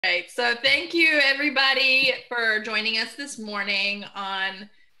Right. So thank you everybody for joining us this morning on,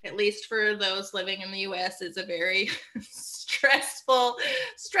 at least for those living in the US, it's a very stressful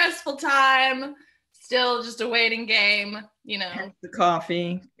time. Still just a waiting game, you know. The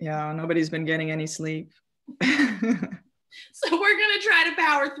coffee. Yeah, nobody's been getting any sleep. So we're going to try to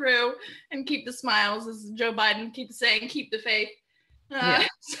power through and keep the smiles, as Joe Biden keeps saying, keep the faith. Yeah.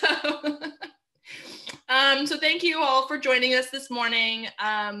 So thank you all for joining us this morning.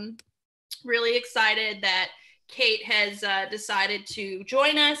 Really excited that Kate has decided to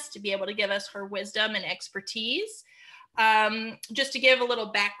join us to be able to give us her wisdom and expertise. Just to give a little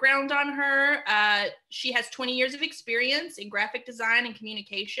background on her, she has 20 years of experience in graphic design and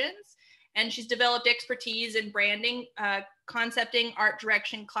communications, and she's developed expertise in branding, concepting, art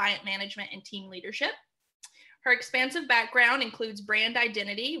direction, client management, and team leadership. Her expansive background includes brand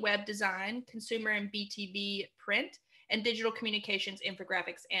identity, web design, consumer and BTV print, and digital communications,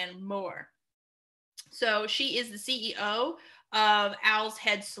 infographics, and more. So she is the CEO of Owl's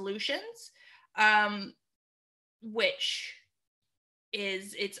Head Solutions, which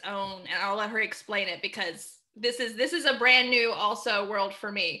is its own, and I'll let her explain it because this is a brand new also world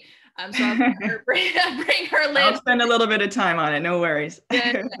for me. So I'll bring her lens. I'll spend a little bit of time on it, no worries.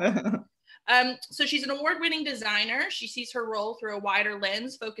 So she's an award-winning designer. She sees her role through a wider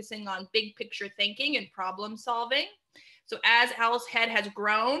lens, focusing on big picture thinking and problem solving. So as Owl's Head has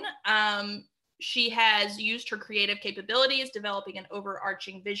grown, she has used her creative capabilities, developing an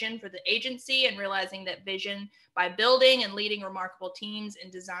overarching vision for the agency and realizing that vision by building and leading remarkable teams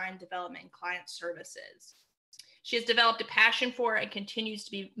in design, development, and client services. She has developed a passion for and continues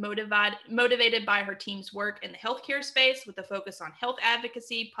to be motivated by her team's work in the healthcare space with a focus on health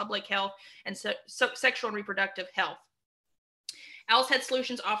advocacy, public health, and sexual and reproductive health. Owl's Head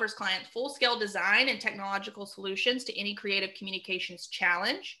Solutions offers clients full-scale design and technological solutions to any creative communications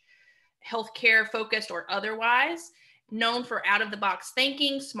challenge, healthcare focused or otherwise. Known for out-of-the-box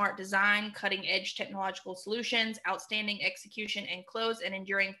thinking, smart design, cutting-edge technological solutions, outstanding execution and close, and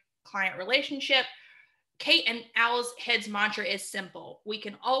enduring client relationship, Kate and Owl's Head's mantra is simple: we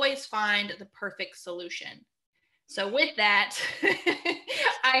can always find the perfect solution. So with that,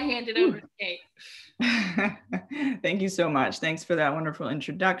 I hand it over to Kate. Thank you so much. Thanks for that wonderful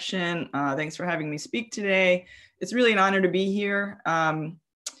introduction. Thanks for having me speak today. It's really an honor to be here.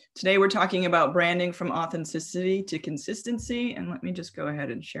 Today we're talking about branding from authenticity to consistency. And let me just go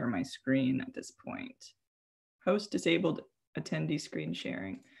ahead and share my screen at this point. Host disabled attendee screen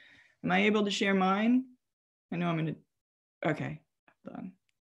sharing. Am I able to share mine? I know I'm going to, okay, done.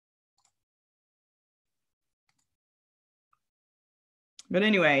 But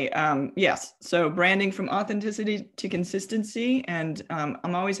anyway, yes, so branding from authenticity to consistency, and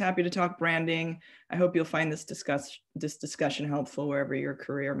I'm always happy to talk branding. I hope you'll find this discussion helpful wherever your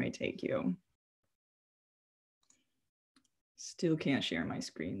career may take you. Still can't share my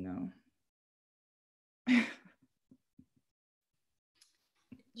screen though.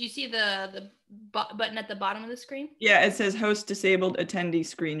 Do you see the button at the bottom of the screen? Yeah, it says host disabled attendee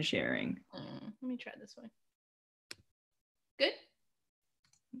screen sharing. Let me try this one. Good?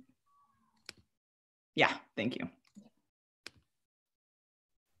 Yeah, thank you.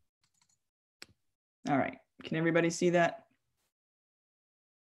 All right, can everybody see that?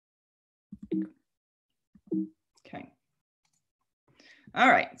 Okay. All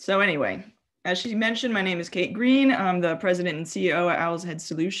right, so anyway, as she mentioned, my name is Kate Greene. I'm the president and CEO at Owl's Head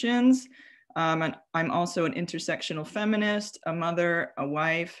Solutions. And I'm also an intersectional feminist, a mother, a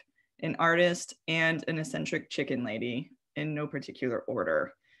wife, an artist, and an eccentric chicken lady in no particular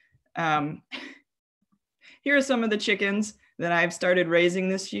order. Here are some of the chickens that I've started raising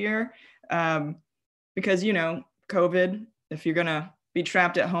this year. Because, you know, COVID, if you're gonna be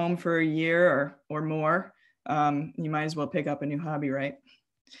trapped at home for a year or more, you might as well pick up a new hobby, right?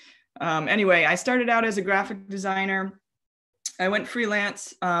 Anyway, I started out as a graphic designer. I went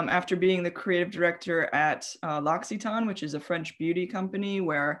freelance after being the creative director at L'Occitane, which is a French beauty company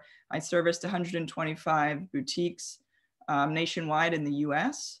where I serviced 125 boutiques nationwide in the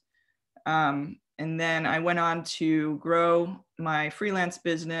US. And then I went on to grow my freelance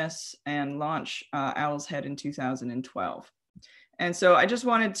business and launch Owl's Head in 2012. And so I just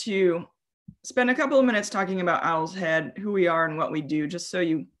wanted to spend a couple of minutes talking about Owl's Head, who we are and what we do, just so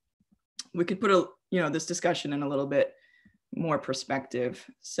we could put this discussion in a little bit more perspective.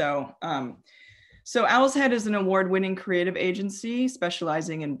 So Owl's Head is an award-winning creative agency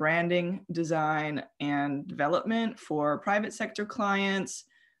specializing in branding, design, and development for private sector clients,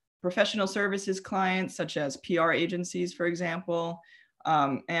 professional services clients such as PR agencies, for example,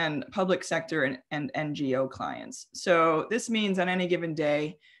 and public sector and NGO clients. So this means on any given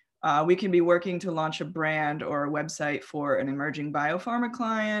day, We can be working to launch a brand or a website for an emerging biopharma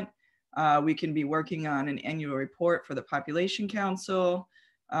client. We can be working on an annual report for the Population Council.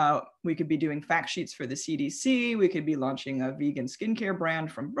 We could be doing fact sheets for the CDC. We could be launching a vegan skincare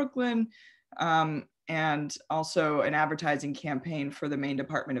brand from Brooklyn, and also an advertising campaign for the Maine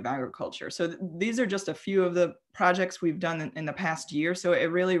Department of Agriculture. So these are just a few of the projects we've done in the past year. So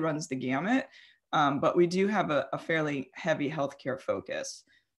it really runs the gamut, but we do have a fairly heavy healthcare focus.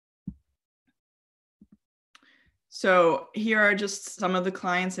 So here are just some of the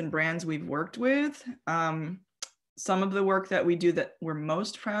clients and brands we've worked with. Some of the work that we do that we're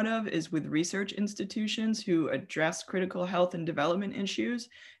most proud of is with research institutions who address critical health and development issues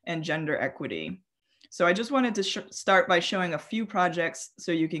and gender equity. So I just wanted to start by showing a few projects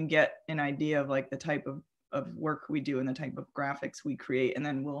so you can get an idea of like the type of work we do and the type of graphics we create. And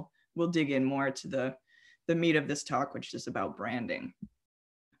then we'll dig in more to the meat of this talk, which is about branding.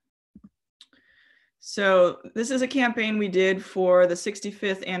 So this is a campaign we did for the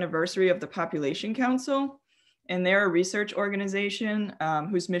 65th anniversary of the Population Council. And they're a research organization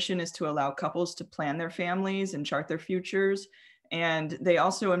whose mission is to allow couples to plan their families and chart their futures. And they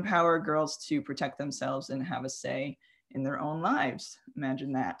also empower girls to protect themselves and have a say in their own lives.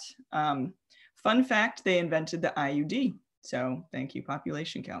 Imagine that. Fun fact, they invented the IUD. So thank you,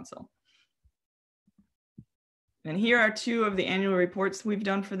 Population Council. And here are two of the annual reports we've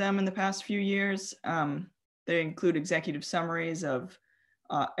done for them in the past few years. They include executive summaries of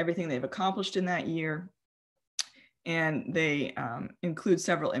everything they've accomplished in that year. And they include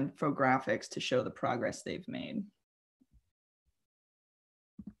several infographics to show the progress they've made.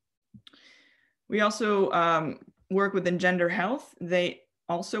 We also work within gender health. They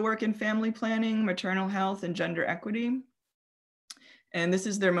also work in family planning, maternal health, and gender equity. And this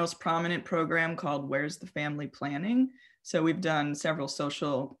is their most prominent program called Where's the Family Planning? So we've done several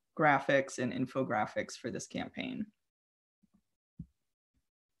social graphics and infographics for this campaign.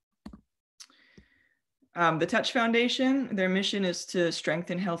 The Touch Foundation, their mission is to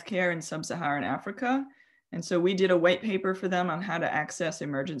strengthen healthcare in sub-Saharan Africa. And so we did a white paper for them on how to access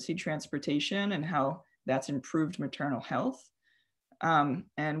emergency transportation and how that's improved maternal health.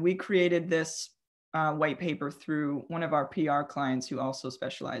 And we created this white paper through one of our PR clients who also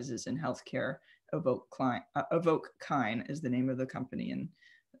specializes in healthcare. Evoke Kine is the name of the company, and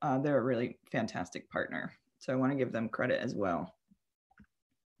they're a really fantastic partner. So I want to give them credit as well.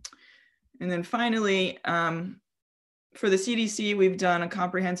 And then finally, for the CDC, we've done a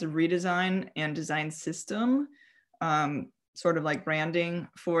comprehensive redesign and design system, sort of like branding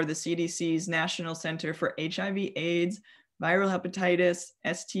for the CDC's National Center for HIV/AIDS, Viral Hepatitis,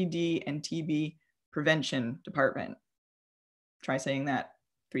 STD, and TB Prevention Department. Try saying that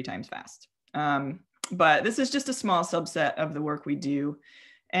 3 times fast. But this is just a small subset of the work we do.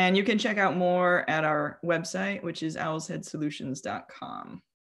 And you can check out more at our website, which is owlsheadsolutions.com.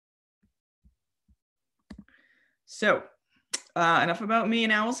 So enough about me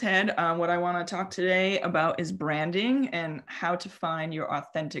and Owl's Head. What I want to talk today about is branding and how to find your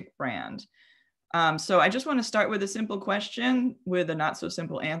authentic brand. So I just want to start with a simple question with a not so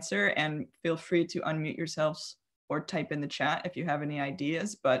simple answer, and feel free to unmute yourselves or type in the chat if you have any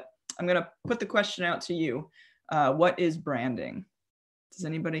ideas, but I'm going to put the question out to you. What is branding? Does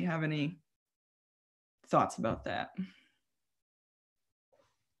anybody have any thoughts about that?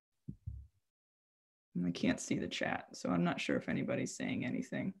 I can't see the chat, so I'm not sure if anybody's saying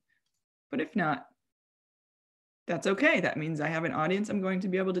anything. But if not, that's okay. That means I have an audience I'm going to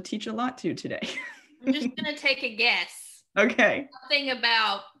be able to teach a lot to today. I'm just going to take a guess. Okay. Something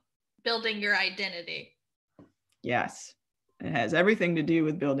about building your identity. Yes, it has everything to do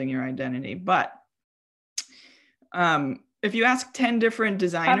with building your identity. But if you ask 10 different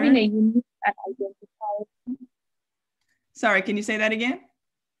designers... Having a unique and identifiable... Sorry, can you say that again?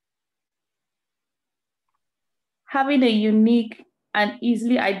 Having a unique and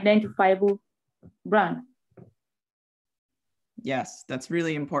easily identifiable brand. Yes, that's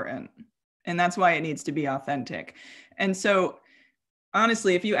really important. And that's why it needs to be authentic. And so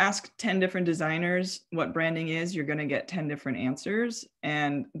honestly, if you ask 10 different designers what branding is, you're going to get 10 different answers.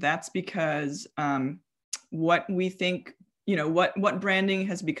 And that's because what we think, you know, what branding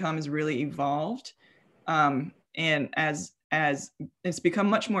has become is really evolved. And as it's become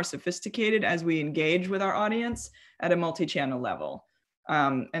much more sophisticated as we engage with our audience at a multi-channel level.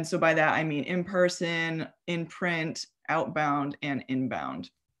 And so by that, I mean in person, in print, outbound, and inbound.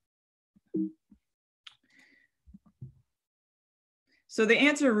 So the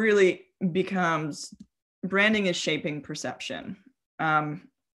answer really becomes branding is shaping perception. And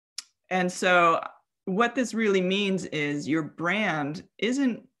so what this really means is your brand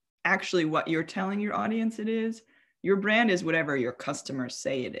isn't actually what you're telling your audience it is. Your brand is whatever your customers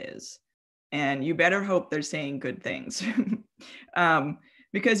say it is. And you better hope they're saying good things.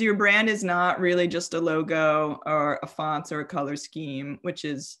 Because your brand is not really just a logo or a font or a color scheme, which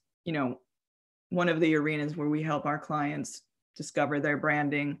is, you know, one of the arenas where we help our clients discover their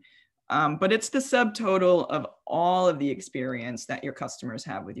branding. But it's the subtotal of all of the experience that your customers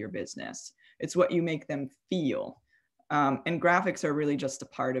have with your business. It's what you make them feel. And graphics are really just a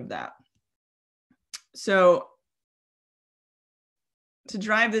part of that. So to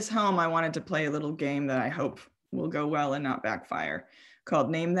drive this home, I wanted to play a little game that I hope will go well and not backfire, called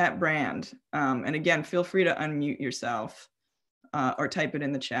Name That Brand. And again, feel free to unmute yourself or type it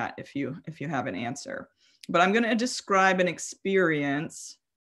in the chat if you have an answer. But I'm going to describe an experience,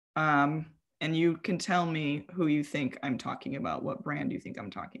 and you can tell me who you think I'm talking about, what brand you think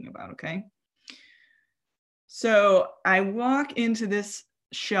I'm talking about, okay? So I walk into this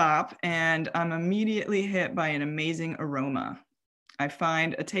shop and I'm immediately hit by an amazing aroma. I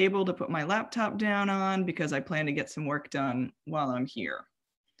find a table to put my laptop down on because I plan to get some work done while I'm here.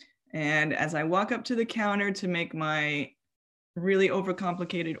 And as I walk up to the counter to make my really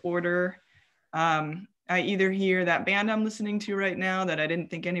overcomplicated order, I either hear that band I'm listening to right now that I didn't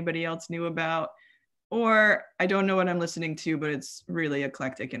think anybody else knew about, or I don't know what I'm listening to, but it's really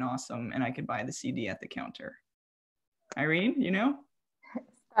eclectic and awesome, and I could buy the CD at the counter. Irene, you know?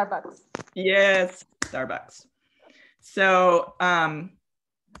 Starbucks. Yes, Starbucks. So I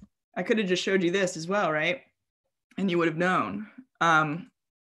could have just showed you this as well, right? And you would have known. But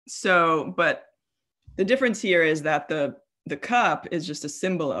the difference here is that the cup is just a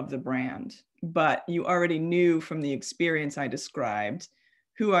symbol of the brand, but you already knew from the experience I described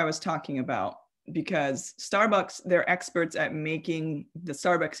who I was talking about, because Starbucks, they're experts at making the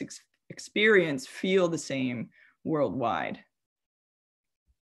Starbucks experience feel the same worldwide.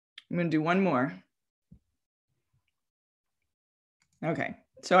 I'm going to do one more. Okay,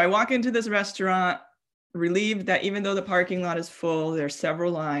 so I walk into this restaurant, relieved that even though the parking lot is full, there's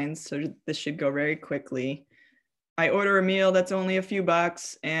several lines, so this should go very quickly. I order a meal that's only a few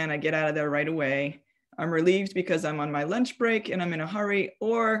bucks and I get out of there right away. I'm relieved because I'm on my lunch break and I'm in a hurry,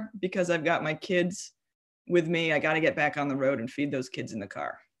 or because I've got my kids with me. I got to get back on the road and feed those kids in the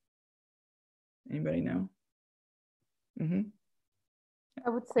car. Anybody know? Mm-hmm. I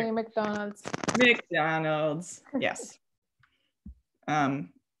would say McDonald's. McDonald's, yes. And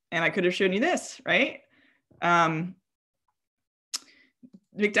I could have shown you this, right?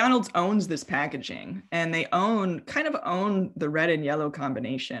 McDonald's owns this packaging, and they kind of own the red and yellow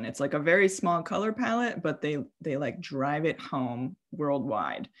combination. It's like a very small color palette, but they like drive it home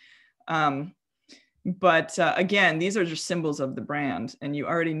worldwide. Again, these are just symbols of the brand, and you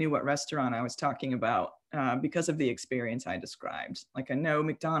already knew what restaurant I was talking about because of the experience I described. Like, I know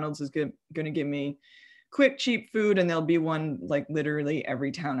McDonald's is going to give me quick, cheap food, and there'll be one like literally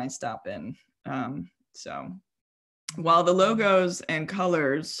every town I stop in. So while the logos and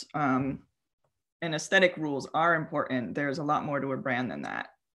colors and aesthetic rules are important, there's a lot more to a brand than that.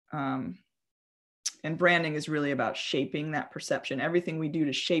 And branding is really about shaping that perception. Everything we do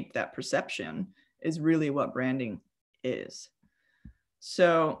to shape that perception is really what branding is.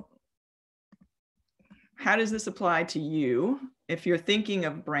 So how does this apply to you if you're thinking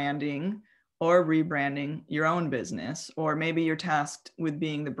of branding or rebranding your own business, or maybe you're tasked with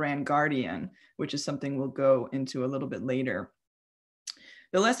being the brand guardian, which is something we'll go into a little bit later?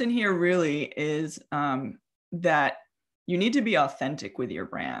 The lesson here really is that you need to be authentic with your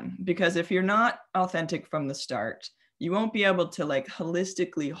brand, because if you're not authentic from the start, you won't be able to like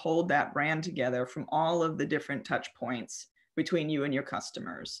holistically hold that brand together from all of the different touch points between you and your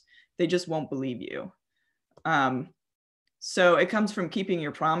customers. They just won't believe you. So it comes from keeping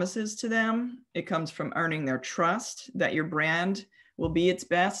your promises to them. It comes from earning their trust that your brand will be its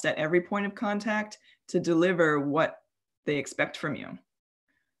best at every point of contact to deliver what they expect from you.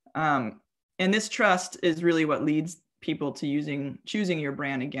 And this trust is really what leads people to choosing your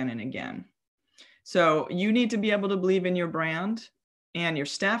brand again and again. So you need to be able to believe in your brand, and your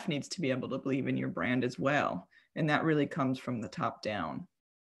staff needs to be able to believe in your brand as well. And that really comes from the top down.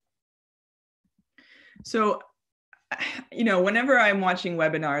 So, you know, whenever I'm watching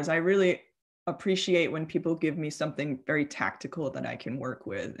webinars, I really appreciate when people give me something very tactical that I can work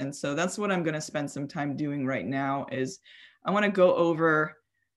with. And so that's what I'm going to spend some time doing right now. Is I want to go over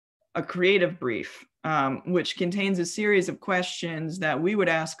a creative brief, which contains a series of questions that we would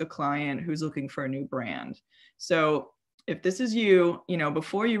ask a client who's looking for a new brand. So if this is you, you know,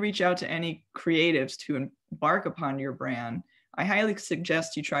 before you reach out to any creatives to embark upon your brand, I highly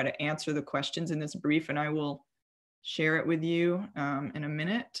suggest you try to answer the questions in this brief, and I will share it with you in a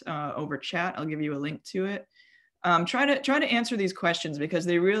minute over chat. I'll give you a link to it. Try to answer these questions because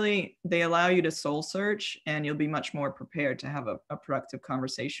they allow you to soul search, and you'll be much more prepared to have a productive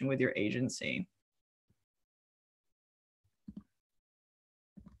conversation with your agency.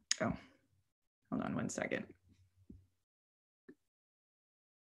 Oh, hold on one second.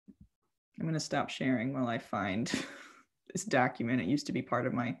 I'm going to stop sharing while I find this document. It used to be part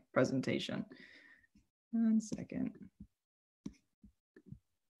of my presentation. 1 second.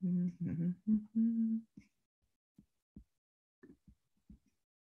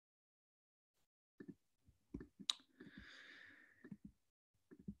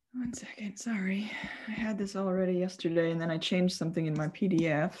 One second, sorry. I had this already yesterday and then I changed something in my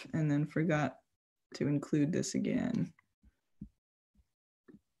PDF and then forgot to include this again.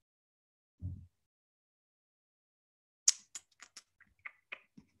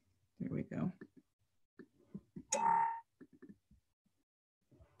 There we go.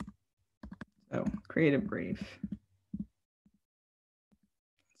 So, creative brief. That's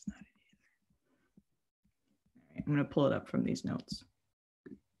not it either. All right, I'm going to pull it up from these notes.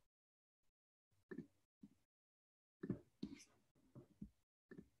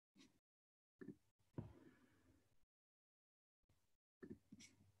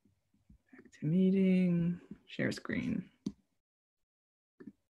 Back to meeting, share screen.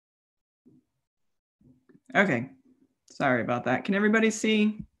 Okay, sorry about that. Can everybody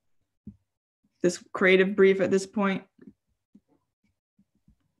see this creative brief at this point?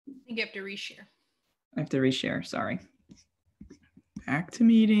 I think you have to reshare. I have to reshare, sorry. Back to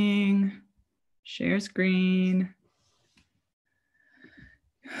meeting, share screen.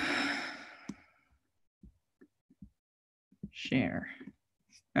 Share.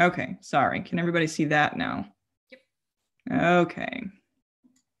 Okay, sorry. Can everybody see that now? Yep. Okay.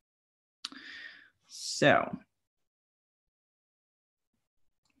 So,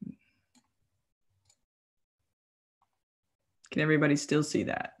 can everybody still see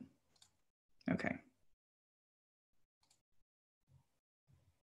that? Okay.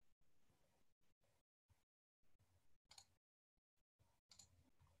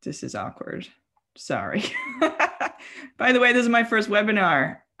 This is awkward. Sorry. By the way, this is my first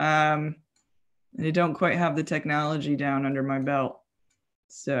webinar. I don't quite have the technology down under my belt.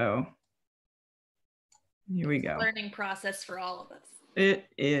 So here we go. Learning process for all of us. It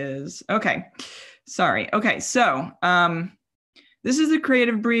is. Okay. Sorry. Okay. So this is a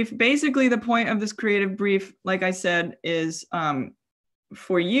creative brief. Basically, the point of this creative brief, like I said, is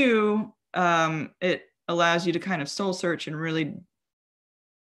for you, it allows you to kind of soul search and really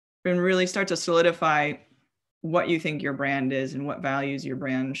start to solidify what you think your brand is and what values your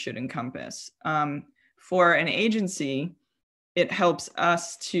brand should encompass. For an agency, it helps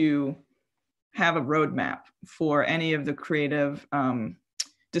us to have a roadmap for any of the creative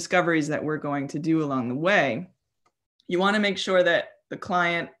discoveries that we're going to do along the way. You want to make sure that the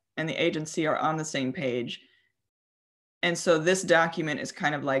client and the agency are on the same page. And so this document is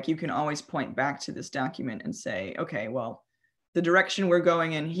kind of like, you can always point back to this document and say, okay, well, the direction we're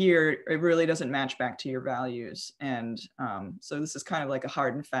going in here, it really doesn't match back to your values. And so this is kind of like a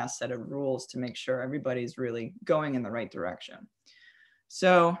hard and fast set of rules to make sure everybody's really going in the right direction.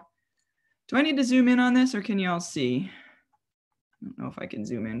 So do I need to zoom in on this or can you all see? I don't know if I can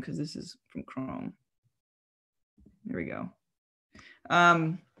zoom in because this is from Chrome. There we go.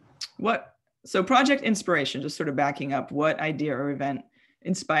 So project inspiration, just sort of backing up, what idea or event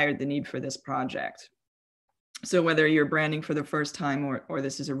inspired the need for this project? So whether you're branding for the first time or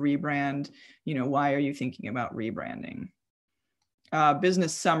this is a rebrand, you know, why are you thinking about rebranding?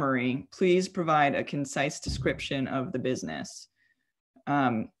 Business summary, please provide a concise description of the business.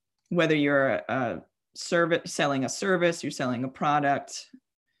 Whether you're selling a service, you're selling a product.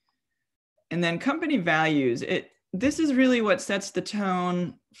 And then company values, this is really what sets the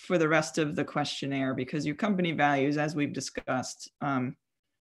tone for the rest of the questionnaire, because your company values, as we've discussed,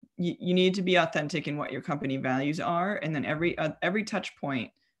 you need to be authentic in what your company values are. And then every touch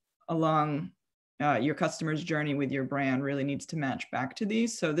point along your customer's journey with your brand really needs to match back to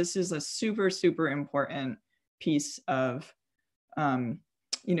these. So this is a super, super important piece of,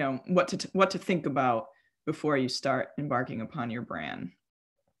 you know, what to think about before you start embarking upon your brand.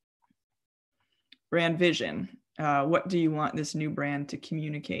 Brand vision. What do you want this new brand to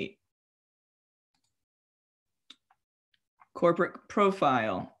communicate? Corporate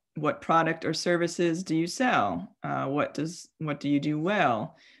profile. What product or services do you sell? What do you do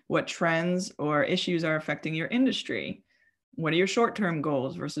well? What trends or issues are affecting your industry? What are your short-term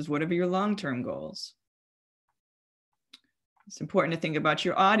goals versus what are your long-term goals? It's important to think about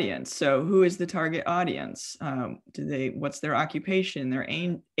your audience. So who is the target audience? What's their occupation, their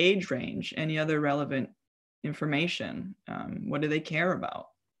age range, any other relevant information? What do they care about?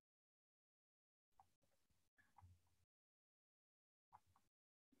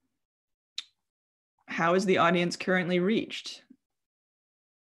 How is the audience currently reached,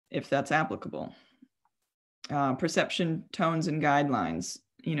 if that's applicable? Perception, tones, and guidelines.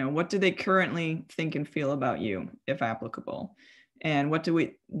 What do they currently think and feel about you, if applicable? And what do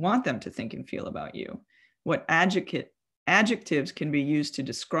we want them to think and feel about you? What adjectives can be used to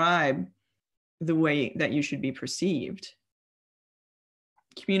describe the way that you should be perceived?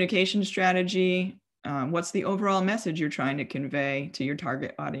 Communication strategy. What's the overall message you're trying to convey to your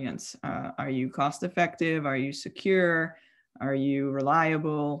target audience? Are you cost effective? Are you secure? Are you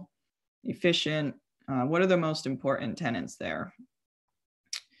reliable, efficient? What are the most important tenets there?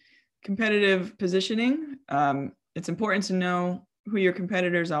 Competitive positioning. It's important to know who your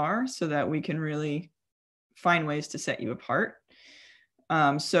competitors are so that we can really find ways to set you apart.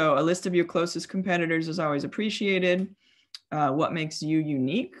 So a list of your closest competitors is always appreciated. What makes you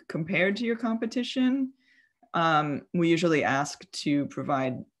unique compared to your competition? We usually ask to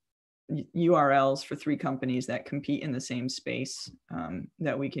provide URLs for 3 companies that compete in the same space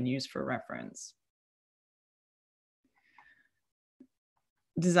that we can use for reference.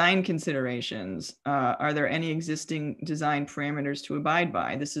 Design considerations. Are there any existing design parameters to abide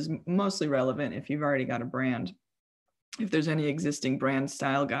by? This is mostly relevant if you've already got a brand. If there's any existing brand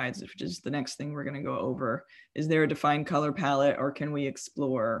style guides, which is the next thing we're going to go over. Is there a defined color palette, or can we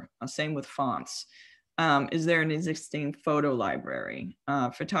explore? Same with fonts. Is there an existing photo library?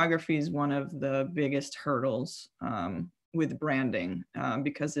 Photography is one of the biggest hurdles with branding,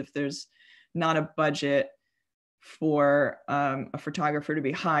 because if there's not a budget for a photographer to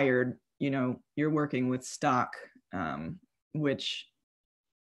be hired, you're working with stock, which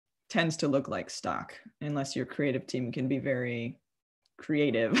tends to look like stock, unless your creative team can be very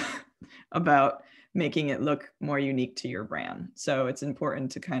creative about making it look more unique to your brand. So it's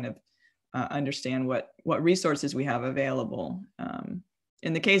important to kind of understand what resources we have available.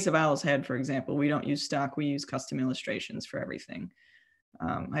 In the case of Owl's Head, for example, we don't use stock, we use custom illustrations for everything.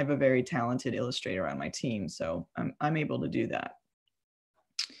 I have a very talented illustrator on my team, so I'm able to do that.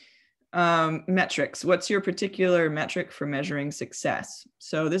 Metrics. What's your particular metric for measuring success?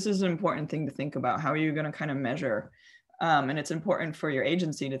 So this is an important thing to think about. How are you going to kind of measure? And it's important for your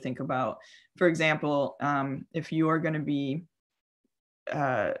agency to think about. For example, if you are going to be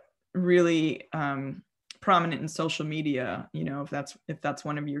really prominent in social media, if that's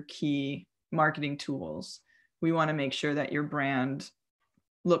one of your key marketing tools, we want to make sure that your brand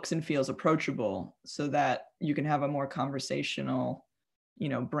looks and feels approachable so that you can have a more conversational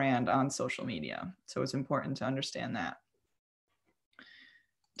brand on social media. So it's important to understand that.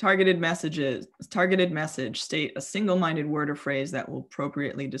 Targeted message, state a single-minded word or phrase that will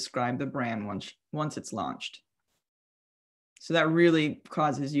appropriately describe the brand once it's launched. So that really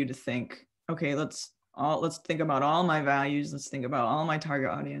causes you to think, okay, let's think about all my values. Let's think about all my target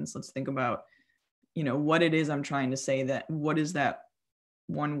audience. Let's think about, what it is I'm trying to say, what is that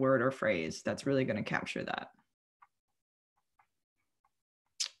one word or phrase that's really going to capture that.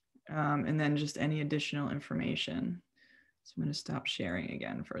 And then just any additional information. So I'm going to stop sharing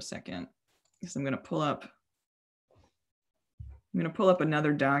again for a second, because I'm going to pull up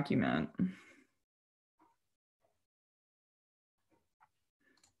another document.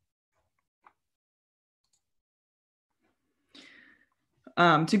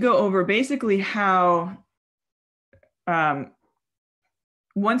 To go over basically how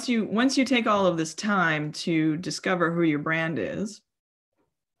once you take all of this time to discover who your brand is,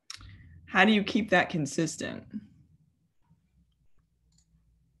 how do you keep that consistent?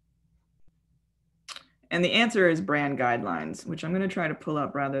 And the answer is brand guidelines, which I'm going to try to pull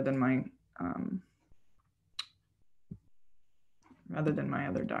up rather than my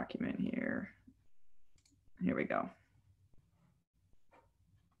other document here. Here we go.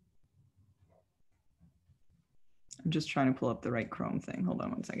 I'm just trying to pull up the right Chrome thing. Hold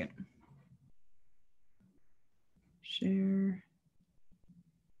on one second. Share.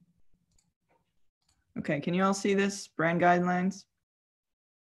 Okay, can you all see this? Brand guidelines?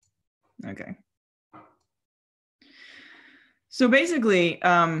 Okay. So basically,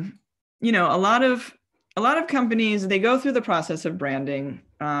 a lot of companies, they go through the process of branding,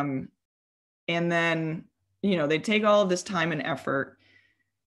 and then, they take all of this time and effort.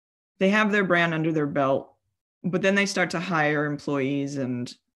 They have their brand under their belt, but then they start to hire employees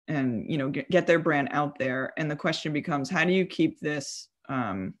and get their brand out there. And the question becomes, how do you keep this,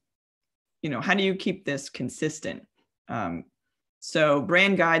 how do you keep this consistent? So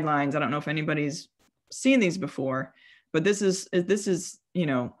brand guidelines, I don't know if anybody's seen these before, but this is you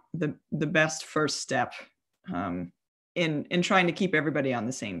know, the best first step in trying to keep everybody on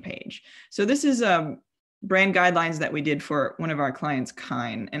the same page. So this is brand guidelines that we did for one of our clients,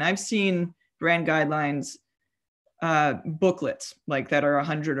 Kine, and I've seen brand guidelines booklets like that are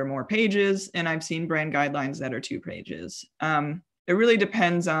 100 or more pages, and I've seen brand guidelines that are 2 pages. It really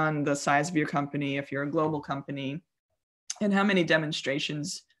depends on the size of your company, if you're a global company, and how many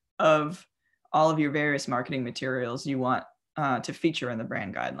demonstrations of all of your various marketing materials you want to feature in the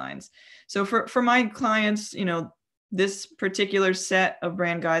brand guidelines. So for my clients, you know, this particular set of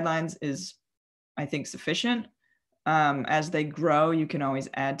brand guidelines is, I think, sufficient. As they grow, you can always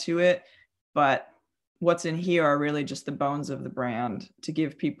add to it, but what's in here are really just the bones of the brand to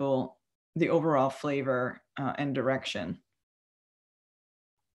give people the overall flavor and direction.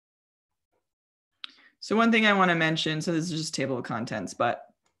 So one thing I want to mention, so this is just table of contents, but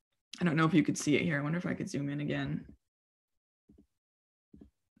I don't know if you could see it here. I wonder if I could zoom in again.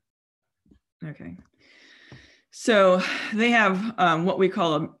 Okay. So they have what we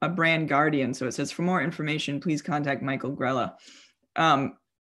call a brand guardian. So it says, for more information, please contact Michael Grella.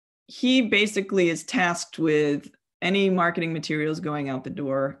 He basically is tasked with any marketing materials going out the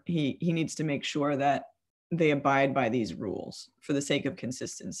door. He needs to make sure that they abide by these rules for the sake of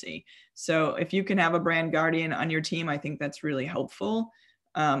consistency. So if you can have a brand guardian on your team, I think that's really helpful.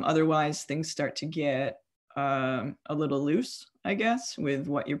 Otherwise, things start to get a little loose, I guess, with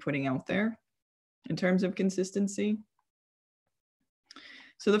what you're putting out there in terms of consistency.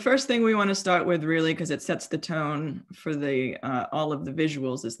 So the first thing we want to start with, really, because it sets the tone for the all of the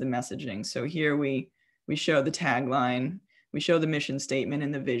visuals, is the messaging. So here we show the tagline, we show the mission statement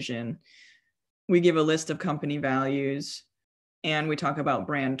and the vision. We give a list of company values, and we talk about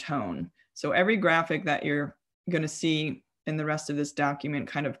brand tone. So every graphic that you're going to see in the rest of this document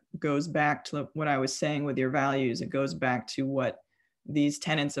kind of goes back to what I was saying with your values. It goes back to what these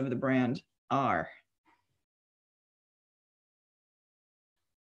tenets of the brand are.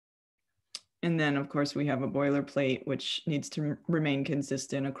 And then, of course, we have a boilerplate, which needs to remain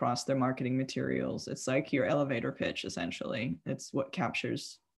consistent across their marketing materials. It's like your elevator pitch, essentially. It's what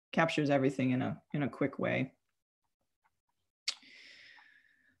captures everything in a quick way.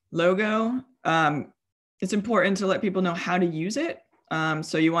 Logo. It's important to let people know how to use it.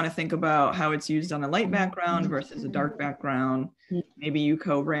 So you want to think about how it's used on a light background versus a dark background. Maybe you're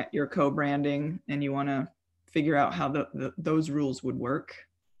co-branding and you want to figure out how those rules would work.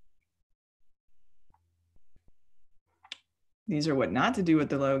 These are what not to do with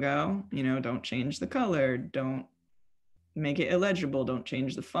the logo. You know, don't change the color, don't make it illegible, don't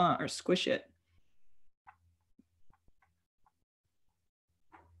change the font or squish it.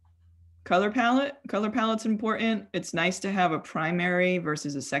 Color palette's important. It's nice to have a primary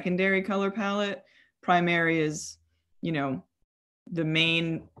versus a secondary color palette. Primary is, you know, the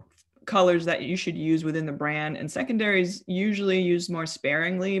main colors that you should use within the brand, and secondaries usually used more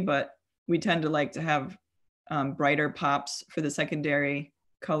sparingly, but we tend to like to have brighter pops for the secondary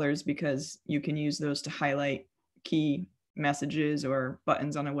colors because you can use those to highlight key messages or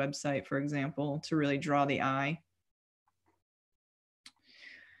buttons on a website, for example, to really draw the eye.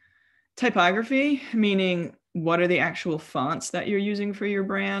 Typography, meaning what are the actual fonts that you're using for your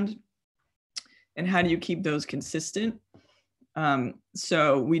brand and how do you keep those consistent?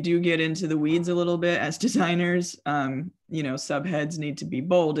 So we do get into the weeds a little bit as designers. You know, subheads need to be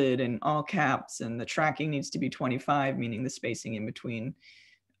bolded and all caps, and the tracking needs to be 25, meaning the spacing in between.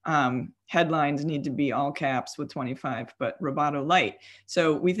 Headlines need to be all caps with 25, but Roboto light.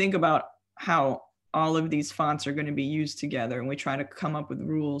 So we think about how all of these fonts are going to be used together, and we try to come up with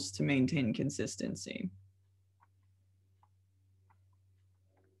rules to maintain consistency.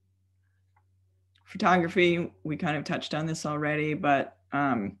 Photography, we kind of touched on this already, but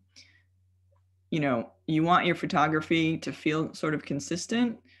you know, you want your photography to feel sort of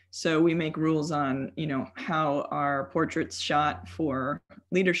consistent. So we make rules on, you know, how are portraits shot for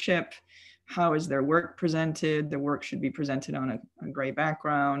leadership? How is their work presented? The work should be presented on a gray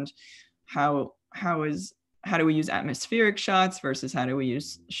background. How do we use atmospheric shots versus how do we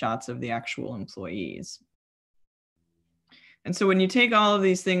use shots of the actual employees? And so when you take all of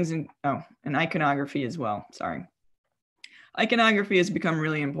these things and iconography as well, sorry. Iconography has become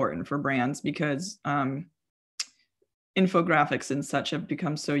really important for brands because infographics and such have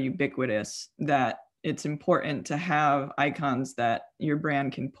become so ubiquitous that it's important to have icons that your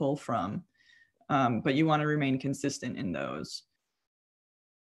brand can pull from, but you want to remain consistent in those.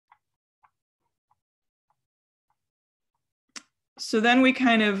 So then we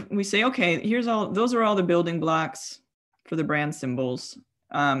say, okay, those are all the building blocks. for the brand symbols.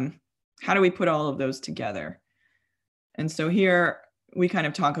 How do we put all of those together? And so here we kind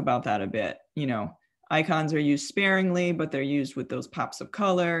of talk about that a bit. You know, icons are used sparingly, but they're used with those pops of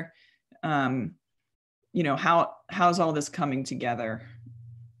color. You know, how's all this coming together?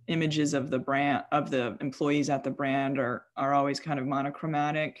 Images of the brand, of the employees at the brand are always kind of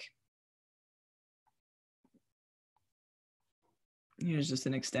monochromatic. Here's just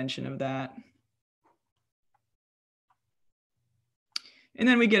an extension of that. And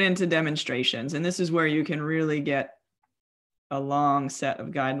then we get into demonstrations, and this is where you can really get a long set of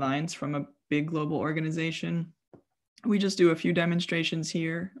guidelines from a big global organization. We just do a few demonstrations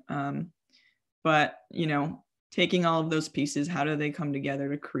here, but you know, taking all of those pieces, how do they come together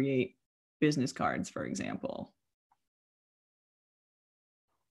to create business cards, for example?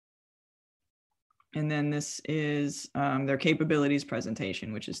 And then this is their capabilities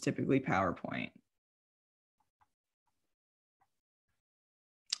presentation, which is typically PowerPoint.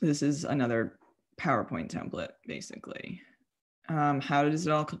 This is another PowerPoint template, basically. How does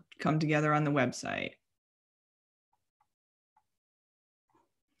it all come together on the website?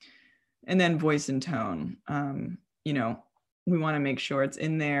 And then voice and tone. You know, we want to make sure it's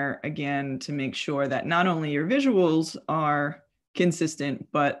in there, again, to make sure that not only your visuals are consistent,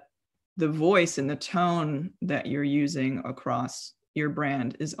 but the voice and the tone that you're using across your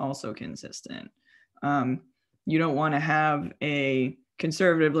brand is also consistent. You don't want to have a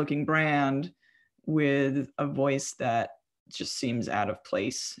conservative looking brand with a voice that just seems out of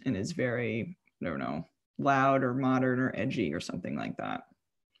place and is very, I don't know, loud or modern or edgy or something like that.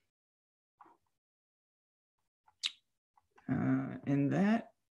 And that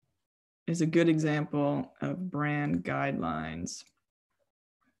is a good example of brand guidelines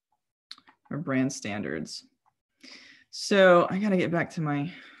or brand standards. So I gotta get back to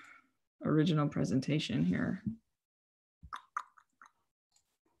my original presentation here.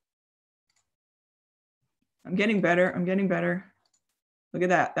 I'm getting better, I'm getting better. Look at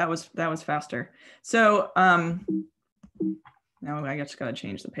that, that was faster. So now I just gotta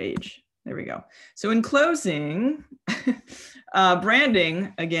change the page. There we go. So in closing,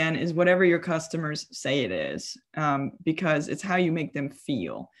 branding, again, is whatever your customers say it is, because it's how you make them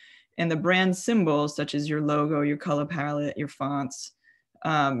feel. And the brand symbols, such as your logo, your color palette, your fonts,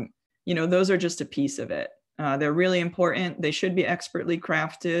 you know, those are just a piece of it. They're really important. They should be expertly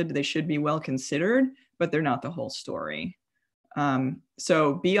crafted. They should be well considered, but they're not the whole story.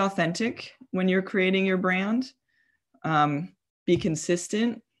 So be authentic when you're creating your brand. Be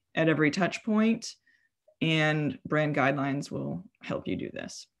consistent at every touch point, and brand guidelines will help you do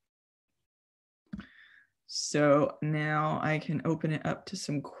this. So now I can open it up to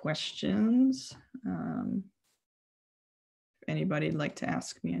some questions. If anybody'd like to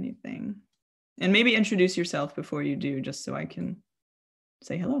ask me anything, and maybe introduce yourself before you do, just so I can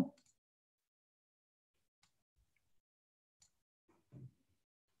say hello.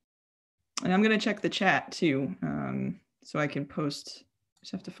 And I'm gonna check the chat too, so I can post,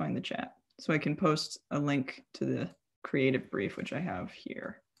 just have to find the chat, so I can post a link to the creative brief, which I have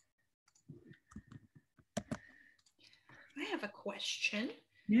here. I have a question.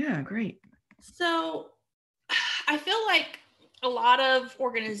 Yeah, great. So I feel like a lot of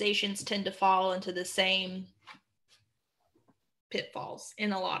organizations tend to fall into the same pitfalls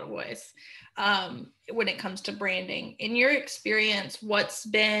in a lot of ways when it comes to branding. In your experience, what's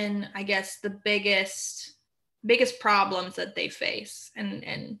been, I guess, the biggest problems that they face,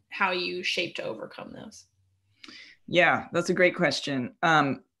 and how you shape to overcome those? Yeah, that's a great question.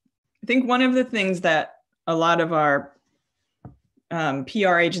 I think one of the things that a lot of our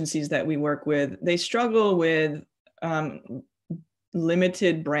PR agencies that we work with, they struggle with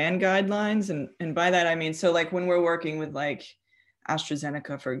limited brand guidelines. And by that, I mean, so like when we're working with like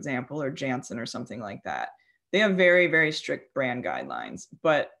AstraZeneca, for example, or Janssen or something like that, they have very, very strict brand guidelines.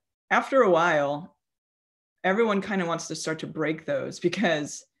 But after a while, everyone kind of wants to start to break those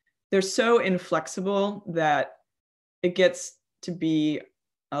because they're so inflexible that it gets to be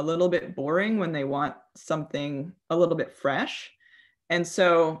a little bit boring when they want something a little bit fresh. And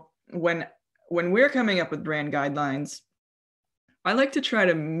so when we're coming up with brand guidelines, I like to try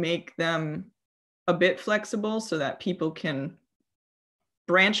to make them a bit flexible so that people can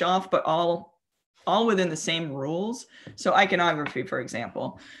branch off, but all within the same rules. So iconography, for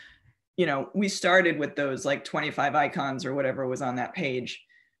example, you know, we started with those like 25 icons or whatever was on that page.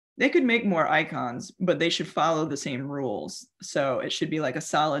 They could make more icons, but they should follow the same rules. So it should be like a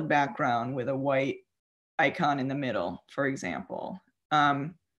solid background with a white icon in the middle, for example.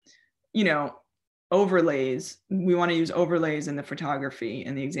 You know, overlays, we want to use overlays in the photography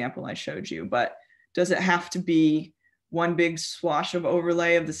in the example I showed you, but does it have to be one big swash of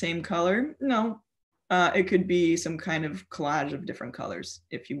overlay of the same color. No, it could be some kind of collage of different colors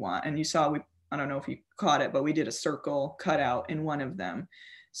if you want. And you saw, I don't know if you caught it, but we did a circle cutout in one of them.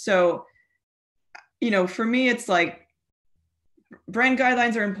 So, for me, it's like brand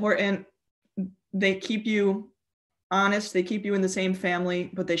guidelines are important. They keep you honest, they keep you in the same family,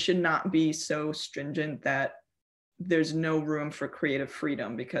 but they should not be so stringent that there's no room for creative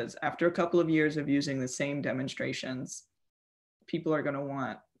freedom, because after a couple of years of using the same demonstrations, people are going to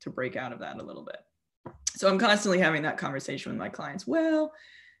want to break out of that a little bit. So I'm constantly having that conversation with my clients. Well,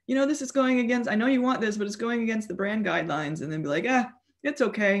 this is going against, I know you want this, but it's going against the brand guidelines. And then be like, it's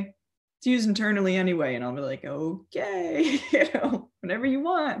okay. It's used internally anyway. And I'll be like, okay, whatever you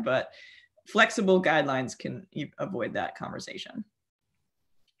want. But flexible guidelines can avoid that conversation.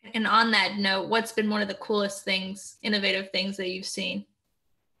 And on that note, what's been one of the coolest things, innovative things that you've seen?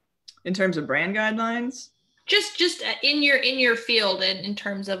 In terms of brand guidelines? Just in your field, and in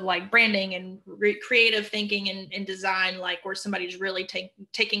terms of like branding and creative thinking and design, like where somebody's really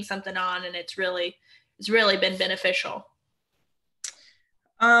taking something on and it's really been beneficial.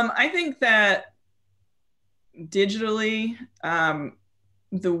 I think that digitally,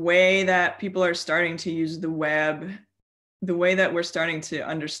 the way that people are starting to use the web, the way that we're starting to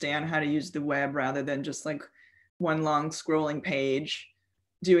understand how to use the web rather than just like one long scrolling page,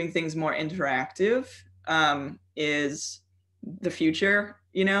 doing things more interactive, is the future,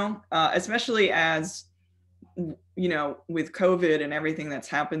 especially as, with COVID and everything that's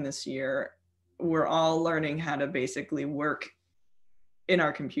happened this year, we're all learning how to basically work in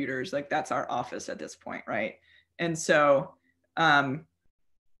our computers. Like that's our office at this point, right? And so, I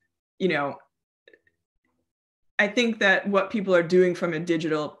think that what people are doing from a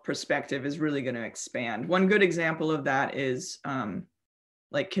digital perspective is really going to expand. One good example of that is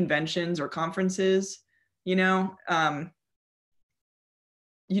like conventions or conferences. You don't have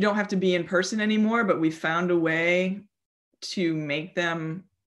to be in person anymore, but we found a way to make them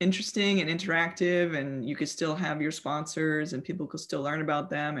interesting and interactive, and you could still have your sponsors and people could still learn about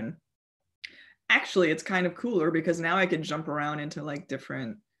them. And actually it's kind of cooler because now I could jump around into like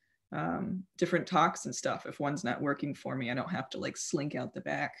different talks and stuff. If one's not working for me, I don't have to like slink out the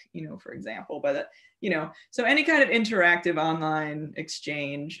back, for example. But so any kind of interactive online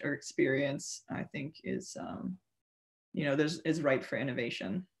exchange or experience, I think is is ripe for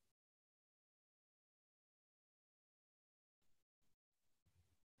innovation.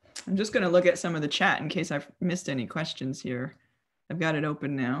 I'm just going to look at some of the chat in case I've missed any questions here. I've got it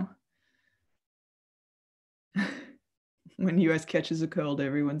open now. When US catches a cold,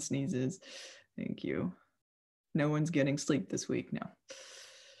 everyone sneezes. Thank you. No one's getting sleep this week. No.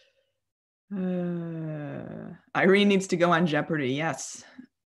 Irene needs to go on Jeopardy. Yes.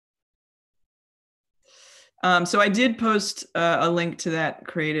 So I did post a link to that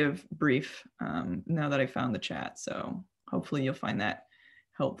creative brief now that I found the chat. So hopefully you'll find that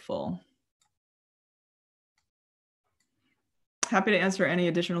helpful. Happy to answer any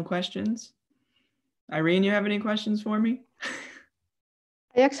additional questions. Irene, you have any questions for me?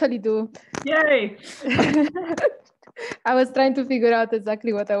 I actually do. Yay! I was trying to figure out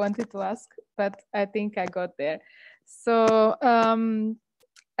exactly what I wanted to ask, but I think I got there. So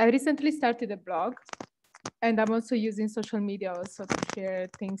I recently started a blog, and I'm also using social media also to share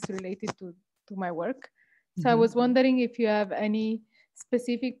things related to my work. So I was wondering if you have any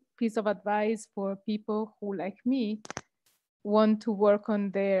specific piece of advice for people who, like me, want to work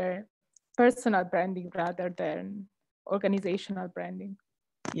on their personal branding rather than organizational branding.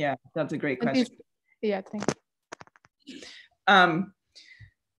 Yeah, that's a great question. Yeah, thank you.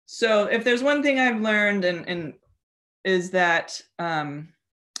 So if there's one thing I've learned and is that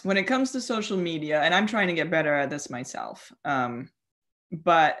when it comes to social media, and I'm trying to get better at this myself,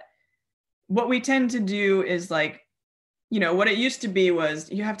 but what we tend to do is like, what it used to be was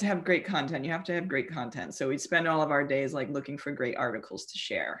you have to have great content. You have to have great content. So we'd spend all of our days like looking for great articles to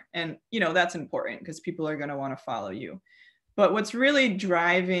share. And, that's important because people are going to want to follow you. But what's really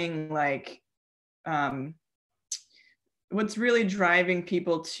driving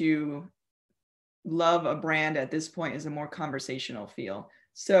people to love a brand at this point is a more conversational feel.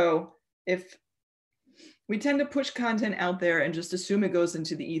 So if we tend to push content out there and just assume it goes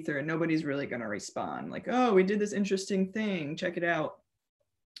into the ether and nobody's really going to respond. Like, oh, we did this interesting thing, check it out.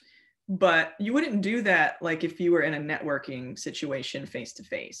 But you wouldn't do that like if you were in a networking situation face to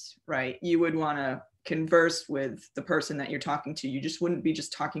face, right? You would want to converse with the person that you're talking to. You just wouldn't be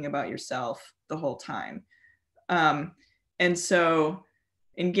just talking about yourself the whole time. And so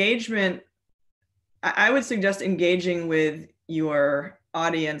engagement, I would suggest engaging with your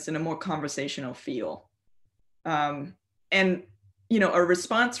audience in a more conversational feel. and a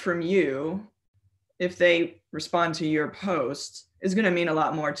response from you, if they respond to your post, is going to mean a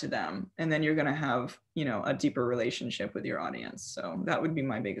lot more to them. And then you're going to have, a deeper relationship with your audience. So that would be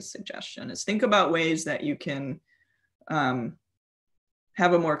my biggest suggestion, is think about ways that you can have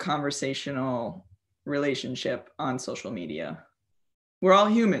a more conversational relationship on social media. We're all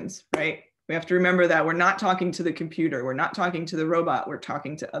humans, right? We have to remember that we're not talking to the computer. We're not talking to the robot. We're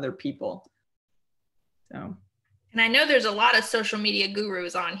talking to other people. So. And I know there's a lot of social media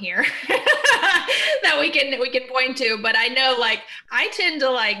gurus on here that we can point to, but I know I tend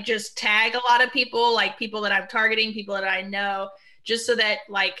to just tag a lot of people, people that I'm targeting, people that I know, just so that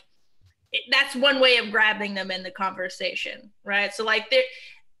that's one way of grabbing them in the conversation, right? So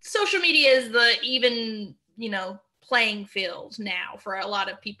social media is the even, playing field now for a lot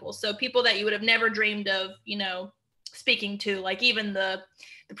of people. So people that you would have never dreamed of, speaking to, even the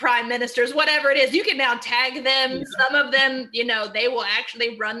prime ministers, whatever it is, you can now tag them. Yeah. Some of them, they will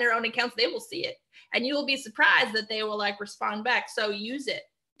actually run their own accounts. They will see it, and you will be surprised that they will respond back. So use it,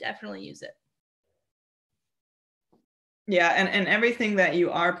 definitely use it. Yeah, and everything that you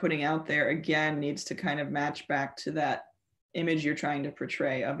are putting out there, again, needs to kind of match back to that image you're trying to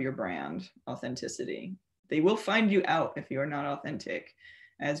portray of your brand, authenticity. They will find you out if you're not authentic,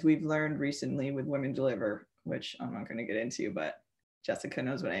 as we've learned recently with Women Deliver, which I'm not going to get into, but Jessica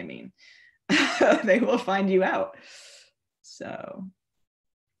knows what I mean. They will find you out. So.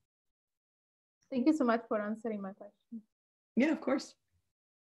 Thank you so much for answering my question. Yeah, of course.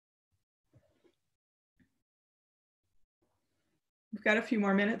 We've got a few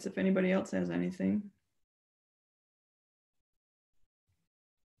more minutes if anybody else has anything.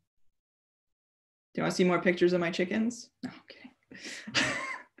 Do you want to see more pictures of my chickens? No, okay.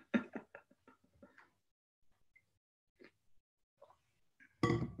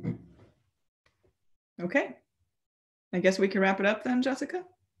 Okay. I guess we can wrap it up then, Jessica?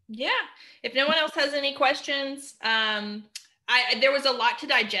 Yeah. If no one else has any questions, there was a lot to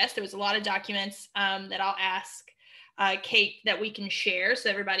digest. There was a lot of documents that I'll ask Kate that we can share, so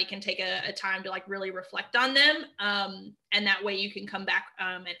everybody can take a time to really reflect on them. And that way you can come back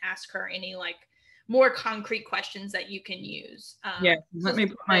and ask her any more concrete questions that you can use. Yeah, let me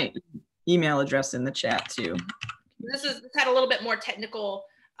put my email address in the chat too. This had a little bit more technical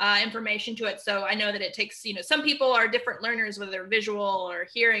information to it, so I know that it takes, some people are different learners, whether they're visual or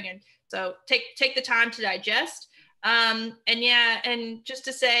hearing, and so take the time to digest. And yeah, and just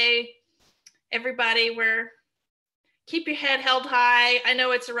to say, everybody, keep your head held high. I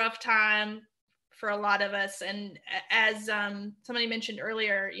know it's a rough time for a lot of us. And as somebody mentioned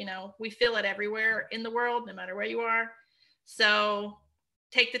earlier, we feel it everywhere in the world, no matter where you are. So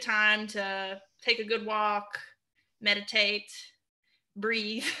take the time to take a good walk, meditate,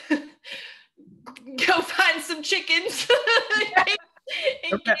 breathe, go find some chickens.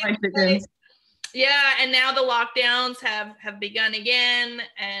 Yeah, and now the lockdowns have begun again,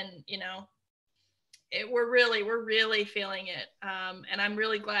 and we're really feeling it, and I'm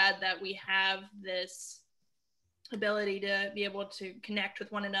really glad that we have this ability to be able to connect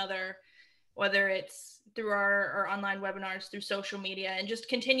with one another, whether it's through our online webinars, through social media, and just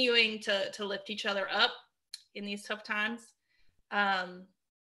continuing to lift each other up in these tough times.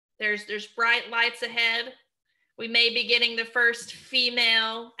 There's bright lights ahead. We may be getting the first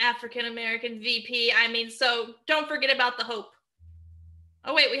female African-American VP. So don't forget about the hope.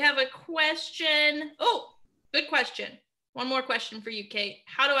 Oh, wait, we have a question. Oh, good question. One more question for you, Kate.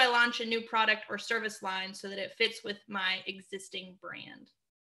 How do I launch a new product or service line so that it fits with my existing brand?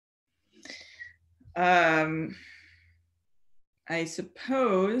 I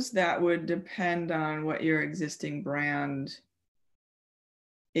suppose that would depend on what your existing brand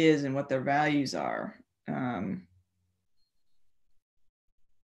is and what their values are.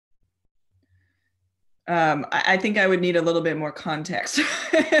 I think I would need a little bit more context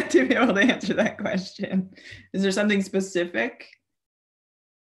to be able to answer that question. Is there something specific?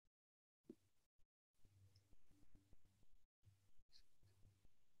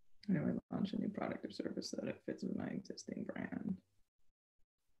 How do I launch a new product or service so that it fits with my existing brand?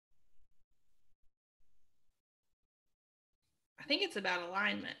 I think it's about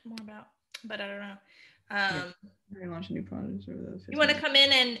alignment, but I don't know. How do I launch a new product or service that fits? You want to come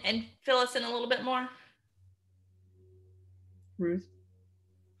in and fill us in a little bit more? Ruth?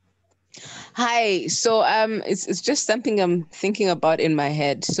 Hi. So it's just something I'm thinking about in my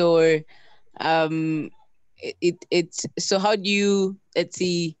head. So it's so how do you, let's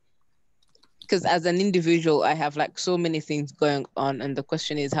see, because as an individual I have so many things going on, and the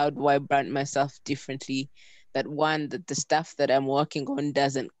question is, how do I brand myself differently, that the stuff that I'm working on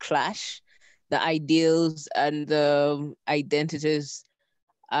doesn't clash, the ideals and the identities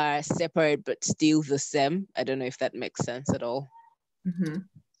are separate but still the same. I don't know if that makes sense at all. Mm-hmm.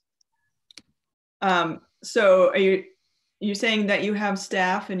 So are you saying that you have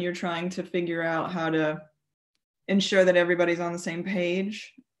staff and you're trying to figure out how to ensure that everybody's on the same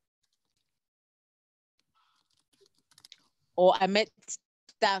page? Or I met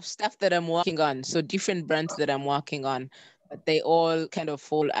stuff that I'm working on, so different brands that I'm working on, but they all kind of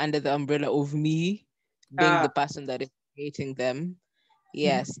fall under the umbrella of me being the person that is creating them.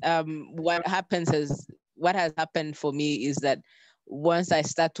 Yes. What has happened for me is that once I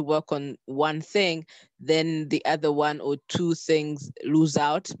start to work on one thing, then the other one or two things lose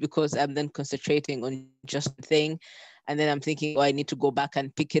out because I'm then concentrating on just one thing. And then I'm thinking, oh, I need to go back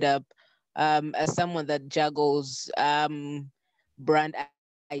and pick it up. As someone that juggles brand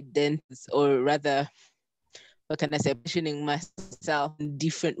identities, or rather, what can I say, positioning myself in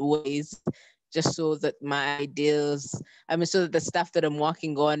different ways, just so that my ideas, so that the stuff that I'm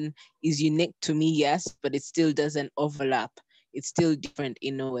working on is unique to me, yes, but it still doesn't overlap. It's still different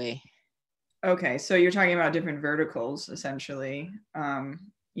in a way. Okay, so you're talking about different verticals, essentially,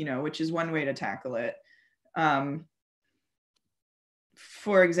 which is one way to tackle it.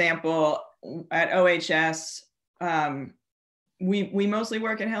 For example, at OHS, we mostly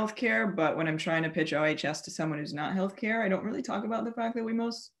work in healthcare, but when I'm trying to pitch OHS to someone who's not healthcare, I don't really talk about the fact that we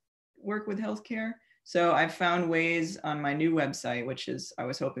most work with healthcare. So I've found ways on my new website, which is, I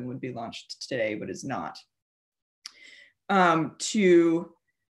was hoping would be launched today, but is not, to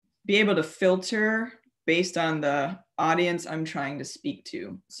be able to filter based on the audience I'm trying to speak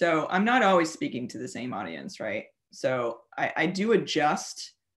to. So I'm not always speaking to the same audience, right? So I do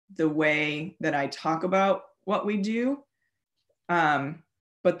adjust the way that I talk about what we do,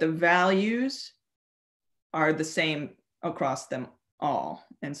 but the values are the same across them all.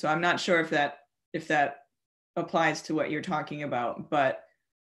 And so I'm not sure if that applies to what you're talking about, but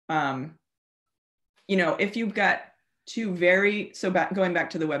if you've got going back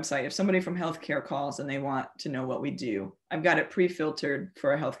to the website, if somebody from healthcare calls and they want to know what we do, I've got it pre-filtered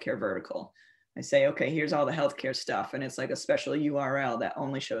for a healthcare vertical. I say, okay, here's all the healthcare stuff. And it's like a special URL that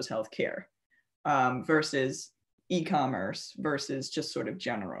only shows healthcare, versus e-commerce versus just sort of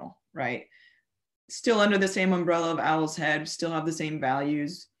general, right? Still under the same umbrella of Owl's Head, still have the same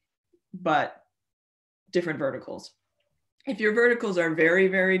values, but different verticals. If your verticals are very,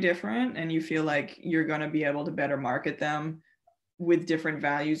 very different and you feel like you're going to be able to better market them with different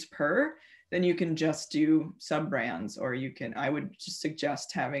values per, then you can just do sub brands, or I would just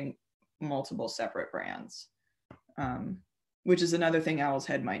suggest having multiple separate brands, which is another thing Owl's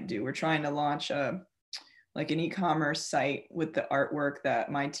Head might do. We're trying to launch an e-commerce site with the artwork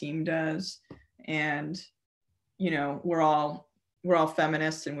that my team does. And, we're all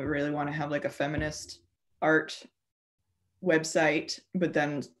feminists, and we really want to have like a feminist art website, but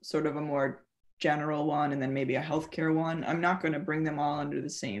then sort of a more general one, and then maybe a healthcare one. I'm not going to bring them all under the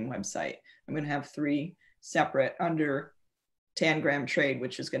same website. I'm going to have 3 separate under Tangram Trade,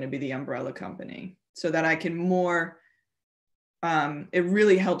 which is going to be the umbrella company, so that I can more, it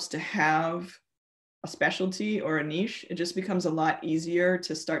really helps to have a specialty or a niche. It just becomes a lot easier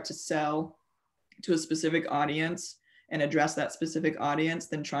to start to sell to a specific audience and address that specific audience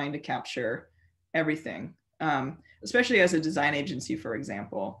than trying to capture everything. Especially as a design agency, for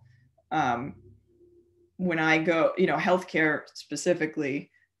example, when I go, healthcare specifically,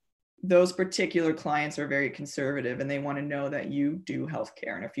 those particular clients are very conservative and they want to know that you do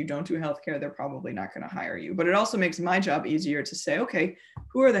healthcare. And if you don't do healthcare, they're probably not going to hire you. But it also makes my job easier to say, okay,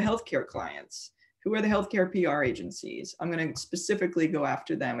 who are the healthcare clients? Who are the healthcare PR agencies? I'm going to specifically go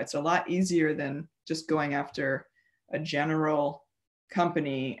after them. It's a lot easier than just going after a general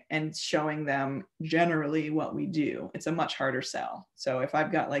company and showing them generally what we do. It's a much harder sell. So if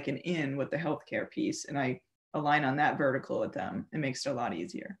I've got like an in with the healthcare piece and I align on that vertical with them, it makes it a lot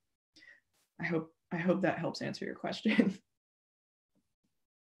easier. I hope that helps answer your question.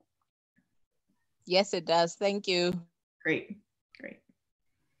 Yes, it does. Thank you. Great.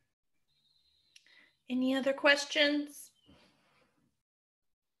 Any other questions?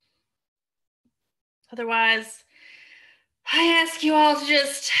 Otherwise, I ask you all to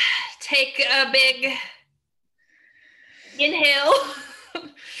just take a big inhale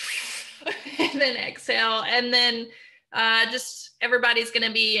and then exhale, and then just everybody's going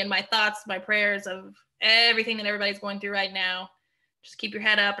to be in my thoughts, my prayers of everything that everybody's going through right now. Just keep your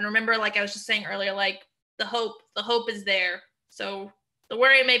head up and remember, like I was just saying earlier, like the hope is there. So the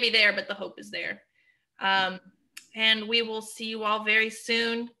worry may be there, but the hope is there. And we will see you all very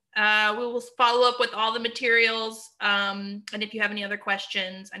soon. We will follow up with all the materials. And if you have any other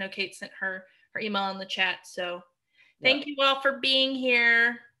questions, I know Kate sent her her email in the chat. So thank you all for being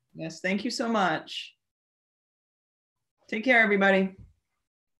here. Yes, thank you so much. Take care, everybody.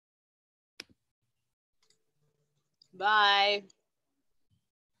 Bye.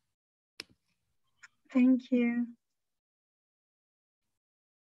 Thank you.